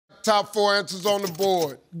got the top 4 answers on the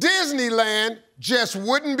board. Disneyland just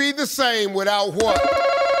wouldn't be the same without what?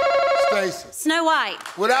 Stacey. Snow White.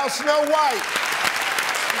 Without Snow White.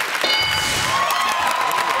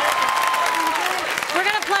 We're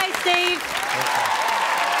gonna play, Steve.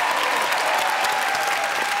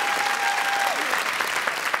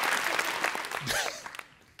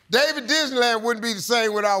 David, Disneyland wouldn't be the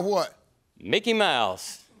same without what? Mickey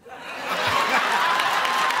Mouse.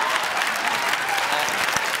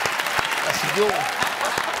 That's a good one.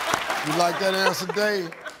 You like that answer,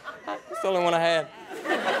 Dave? That's the only one I had.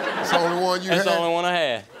 That's the only one you had? That's the only one I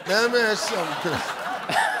had. Now, let me ask you something, Chris.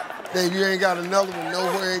 Dave, you ain't got another one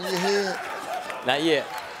nowhere in your head? Not yet.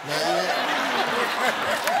 Not yet?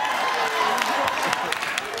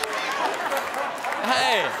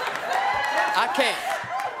 Hey, I can't.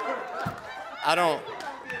 I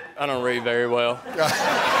don't read very well.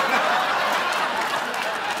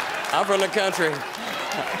 I'm from the country.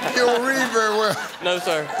 You don't read very well. No,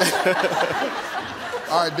 sir.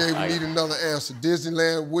 All right, Dave, we need another answer.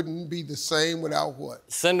 Disneyland wouldn't be the same without what?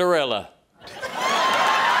 Cinderella. This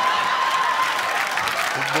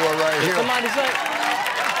boy right Did here. somebody say?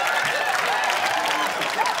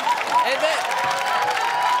 Hey,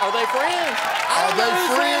 are they friends? Are they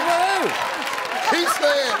friends? With who? He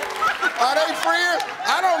said, are they friends?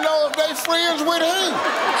 I don't know if they friends with who.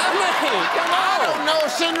 I mean, come on. I don't know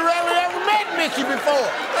if Cinderella ever met Mickey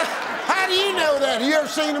before. How do you know that? You ever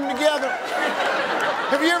seen them together?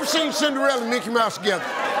 Have you ever seen Cinderella and Mickey Mouse together?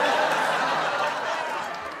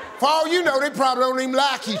 For all you know, they probably don't even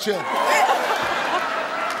like each other.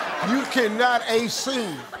 You cannot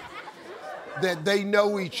assume that they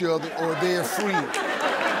know each other or they're friends.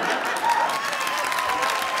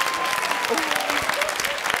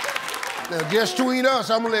 Now, just between us,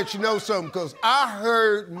 I'm gonna let you know something, because I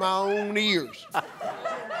heard my own ears.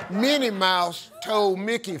 Minnie Mouse told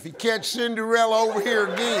Mickey if he catch Cinderella over here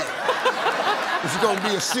again, it's gonna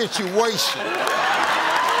be a situation.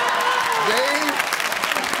 Dave,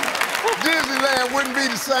 Disneyland wouldn't be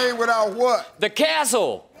the same without what? The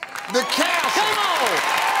castle. The castle. Come on.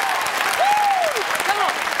 Woo! Come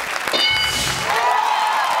on.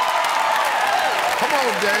 Come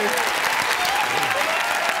on, Dave.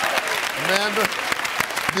 Amanda,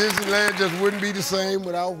 Disneyland just wouldn't be the same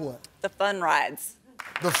without what? The fun rides.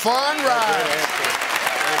 The fun rides.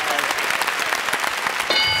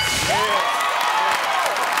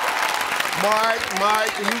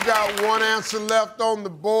 Mike, you got one answer left on the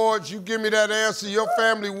board. You give me that answer, your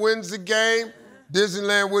family wins the game.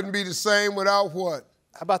 Disneyland wouldn't be the same without what?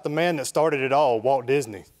 How about the man that started it all, Walt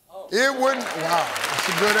Disney? It wouldn't, wow, that's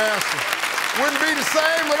a good answer. Wouldn't be the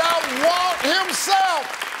same without Walt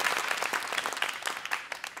himself.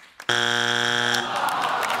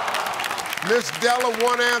 Miss Della,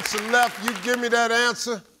 one answer left. You give me that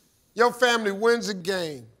answer, your family wins a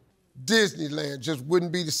game. Disneyland just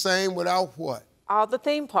wouldn't be the same without what? All the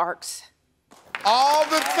theme parks. All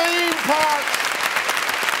the theme parks.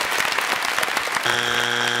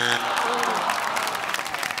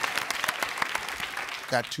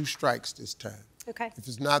 Got 2 strikes this time. Okay. If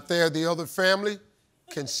it's not there, the other family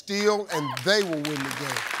can steal and they will win the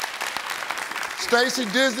game. Stacey,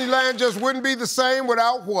 Disneyland just wouldn't be the same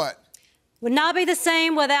without what? Would not be the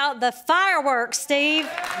same without the fireworks, Steve.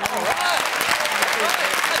 All right.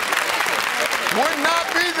 Would not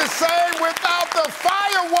be the same without the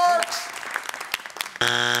fireworks.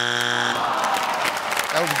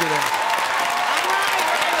 That was a good answer.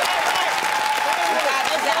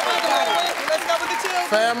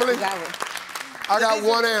 Family, I got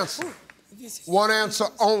one answer. One answer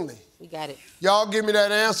only. We got it. Y'all give me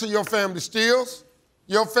that answer, your family steals,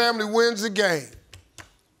 your family wins the game.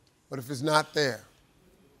 But if it's not there,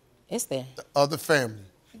 it's there. The other family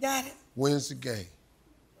wins the game.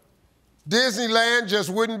 Disneyland just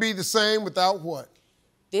wouldn't be the same without what?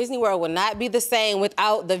 Disney World would not be the same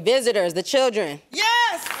without the visitors, the children.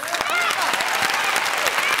 Yes!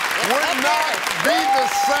 Would not be the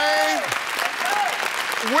same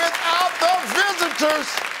without the visitors.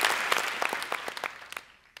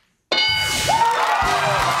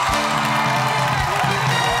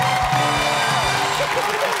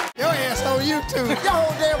 Your ass on YouTube. Your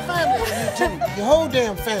whole damn family on YouTube. Your whole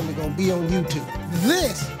damn family gonna be on YouTube.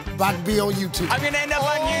 This about to be on YouTube. I'm gonna end up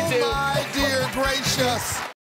on YouTube. Oh, my dear gracious.